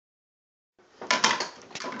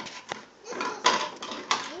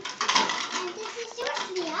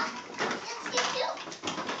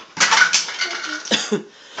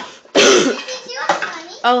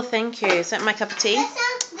Oh, thank you. Is that my cup of tea?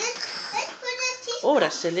 Oh,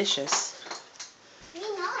 that's delicious.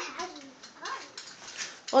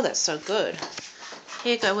 Oh, that's so good.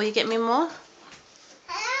 Here you go. Will you get me more?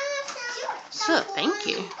 Sure, thank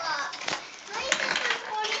you.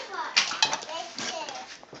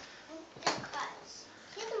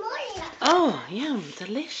 Oh, yum,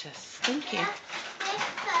 delicious. Thank you.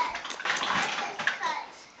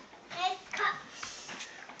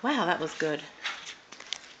 Wow, that was good.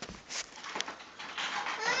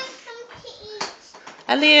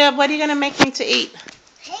 Aaliyah, what are you going to make me to eat?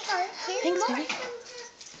 Thanks, baby.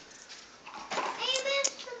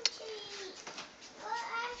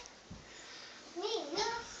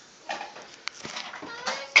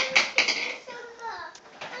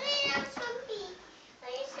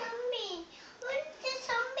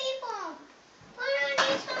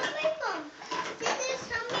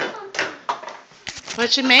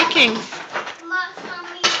 What you making?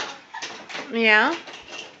 Yeah?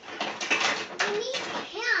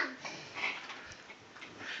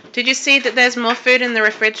 Did you see that there's more food in the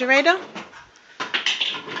refrigerator?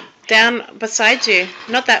 Down beside you.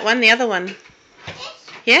 Not that one, the other one.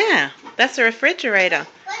 Yeah, that's the refrigerator.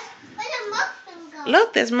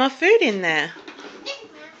 Look, there's more food in there.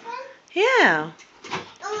 Yeah.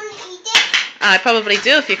 I probably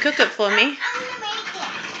do if you cook it for me.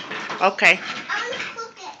 Okay.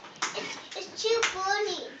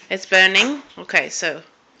 It's burning? Okay, so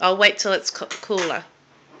I'll wait till it's cooler.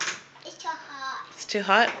 It's too hot. It's too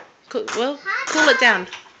hot? Well, cool it down.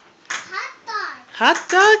 Hot Hot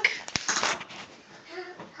dog. dog?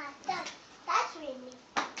 Hot dog. That's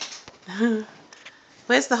really.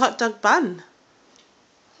 Where's the hot dog bun?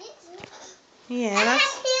 Yeah,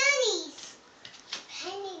 that's...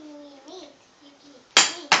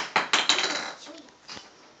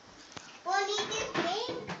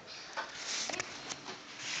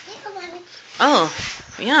 Oh,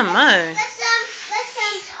 yum,